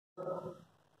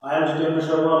I am Jitendra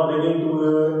Sharma, bringing to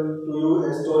you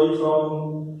a story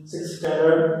from 6th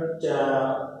standard,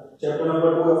 chapter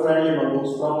number 2, A Friendly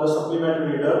Mongoose, from the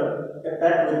supplementary reader, A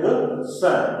Pact with the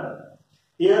Sun.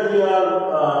 Here we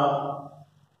are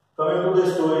coming to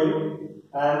the story,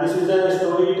 and this is a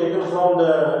story taken from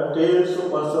the Tales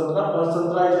of Pansantra.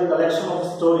 Pansantra is a collection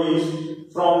of stories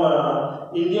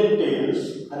from Indian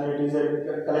tales, and it is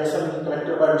a collection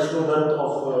collected by Vishnu Dutt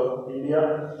of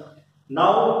India.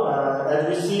 Now, as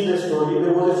we see the story,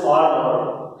 there was a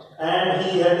farmer, and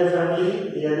he had a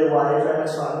family. He had a wife and a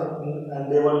son,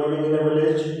 and they were living in a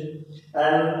village.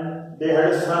 And they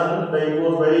had a son. He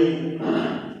was very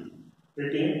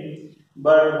pretty.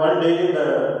 But one day,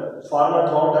 the farmer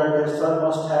thought that their son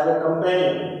must have a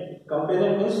companion.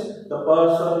 Companion means the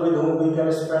person with whom we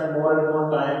can spend more and more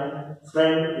time.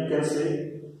 Friend, we can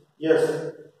say.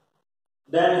 Yes.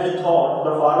 Then the farmer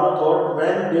thought,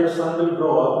 when their son will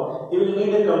grow up, he will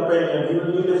need a companion, he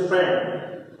will need a friend.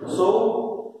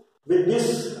 So, with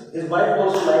this, his wife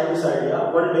also liked this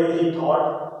idea. One day he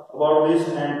thought about this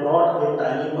and brought a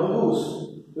tiny mongoose.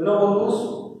 You know mongoose?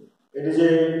 It is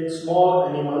a small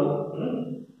animal.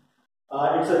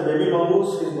 It's a baby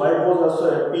mongoose. His wife was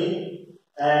also happy.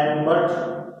 But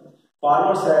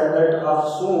farmer said that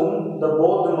soon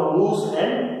both the mongoose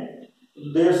and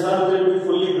their son will be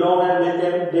fully grown, and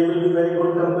they will be very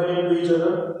good companion to each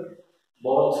other.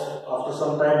 After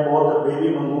some time, both the baby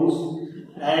mongoose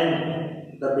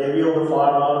and the baby of the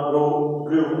farmer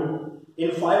grew.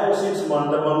 In 5 or 6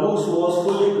 months, the mongoose was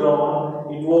fully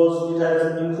grown. It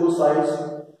has in full size,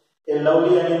 a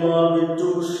lovely animal with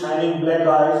 2 shining black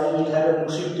eyes, and it had a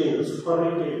bushy tails,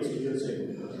 furry tails, you can say.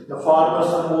 The farmer's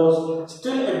son was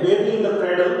still a baby in the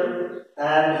cradle,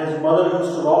 and his mother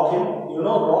used to rock him. You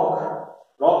know, rock.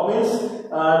 Rock means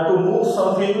to move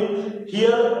something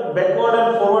here backward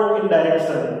and forward in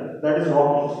direction. That is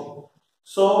rocking.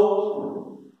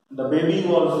 So the baby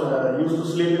was used to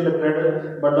sleep in the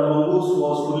cradle, but the mongoose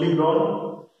was fully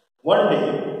grown. One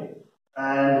day,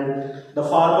 and the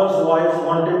farmer's wife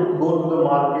wanted to go to the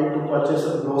market to purchase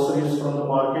some groceries from the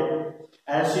market,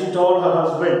 and she told her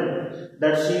husband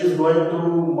that she is going to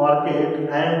market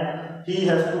and he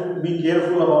has to be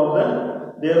careful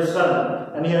about their son.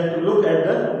 And he had to look at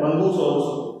the mongoose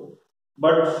also.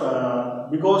 But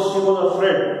because she was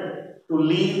afraid to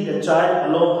leave her child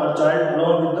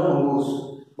alone with the mongoose.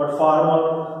 But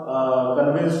farmer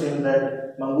convinced him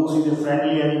that mongoose is a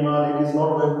friendly animal, it is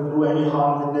not going to do any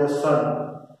harm with their son.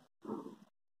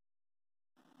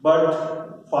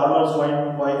 But farmer's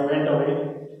wife went away,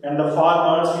 and the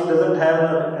farmer, he doesn't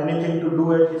have anything to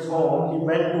do at his home. He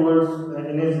went to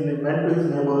his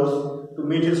neighbors to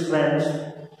meet his friends.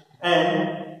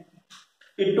 And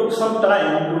it took some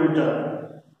time to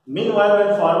return. Meanwhile,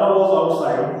 when farmer was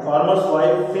outside, farmer's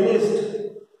wife finished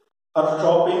her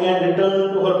shopping and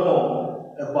returned to her home.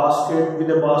 With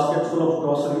a basket full of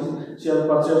groceries. She had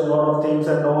purchased a lot of things,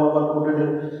 and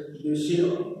she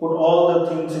put all the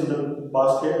things in the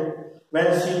basket. When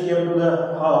she came to the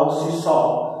house, she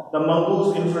saw the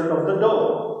mongoose in front of the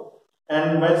door.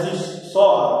 And when she saw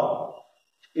her,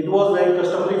 it was very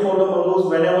customary for the mongoose,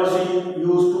 whenever she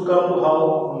used to come to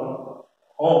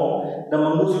home, the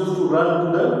mongoose used to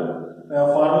run to the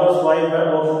farmer's wife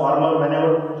or farmer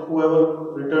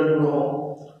whoever returned to the home.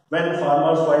 When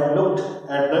farmer's wife looked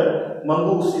at the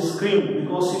mongoose, she screamed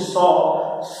because she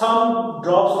saw some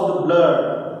drops of the blood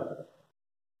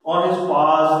on his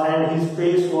paws, and his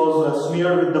face was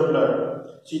smeared with the blood.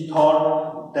 She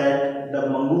thought that the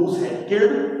mongoose had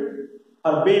killed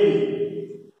her baby.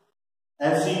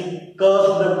 And she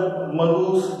cursed the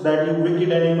mongoose that you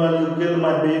wicked animal, you killed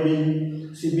my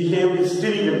baby. She behaved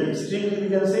hysterically. Hysterically, we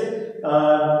can say,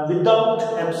 without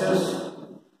absence,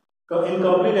 in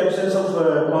complete absence of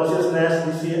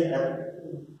consciousness. She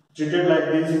treated like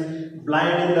this,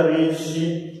 blind in the rage.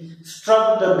 She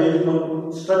struck the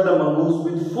mongoose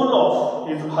with full of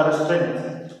her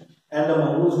strength, and the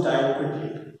mongoose died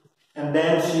quickly. And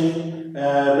then she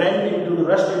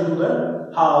rushed into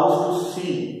the house to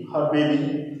see her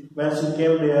baby. When she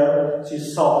came there, she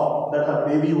saw that her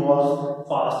baby was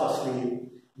fast asleep.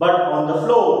 But on the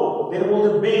floor, there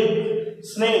was a big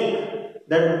snake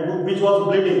which was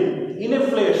bleeding. In a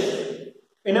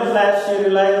flash, she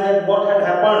realized that what had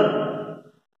happened.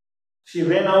 She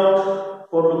ran out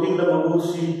for looking the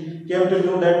mongoose. She came to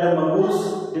know that the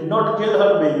mongoose did not kill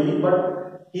her baby,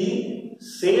 but he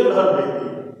saved her baby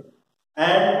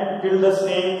and killed the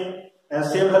snake and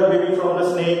saved her baby from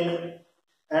the snake.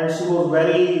 And she was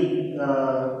very,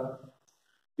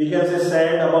 we can say,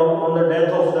 sad on the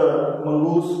death of the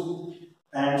mongoose.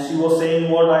 And she was saying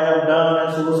what I have done,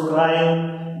 and she was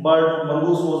crying, but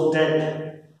mongoose was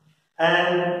dead.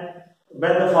 And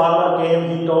when the farmer came,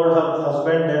 he told her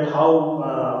husband that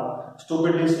how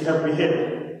stupidly she had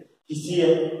behaved. She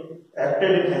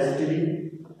acted in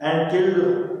hastily and killed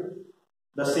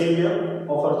the savior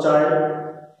of her child.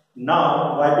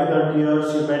 Now, wiping her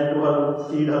tears, she went to her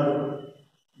feed her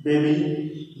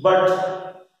baby. But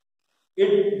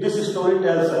this story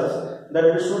tells us that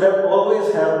we should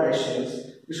always have patience.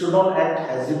 We should not act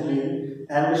hastily,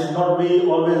 and we should not be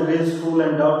always rageful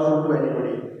and doubtful to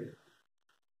anybody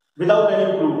without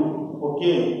any proof.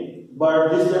 Okay, but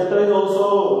this chapter is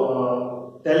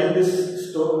also telling this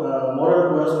moral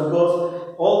to us, because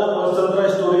all the Panchatantra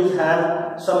stories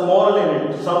have some moral in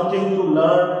it, something to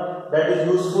learn that is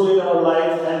useful in our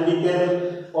life, and we can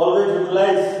always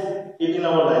utilize it in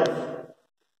our life.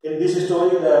 In this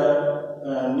story,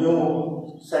 the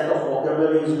new set of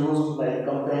vocabulary is used, like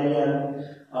companion,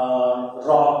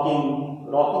 rocking.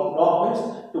 Rock means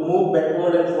to move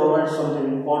backward and forward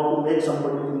something, or to make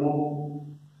somebody to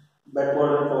move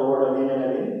backward and forward again and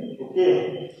again.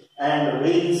 Okay, and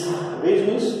rage. Rage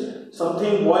means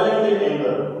something violent in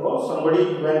anger.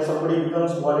 When somebody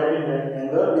becomes violent in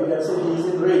anger, we can say he is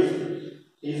in rage.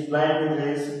 He is blind with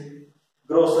rage.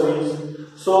 Groceries.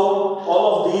 So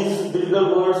all of these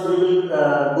difficult words, we will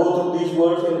go through these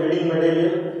words in reading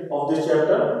material of this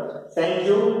chapter. Thank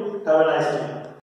you. Have a nice day.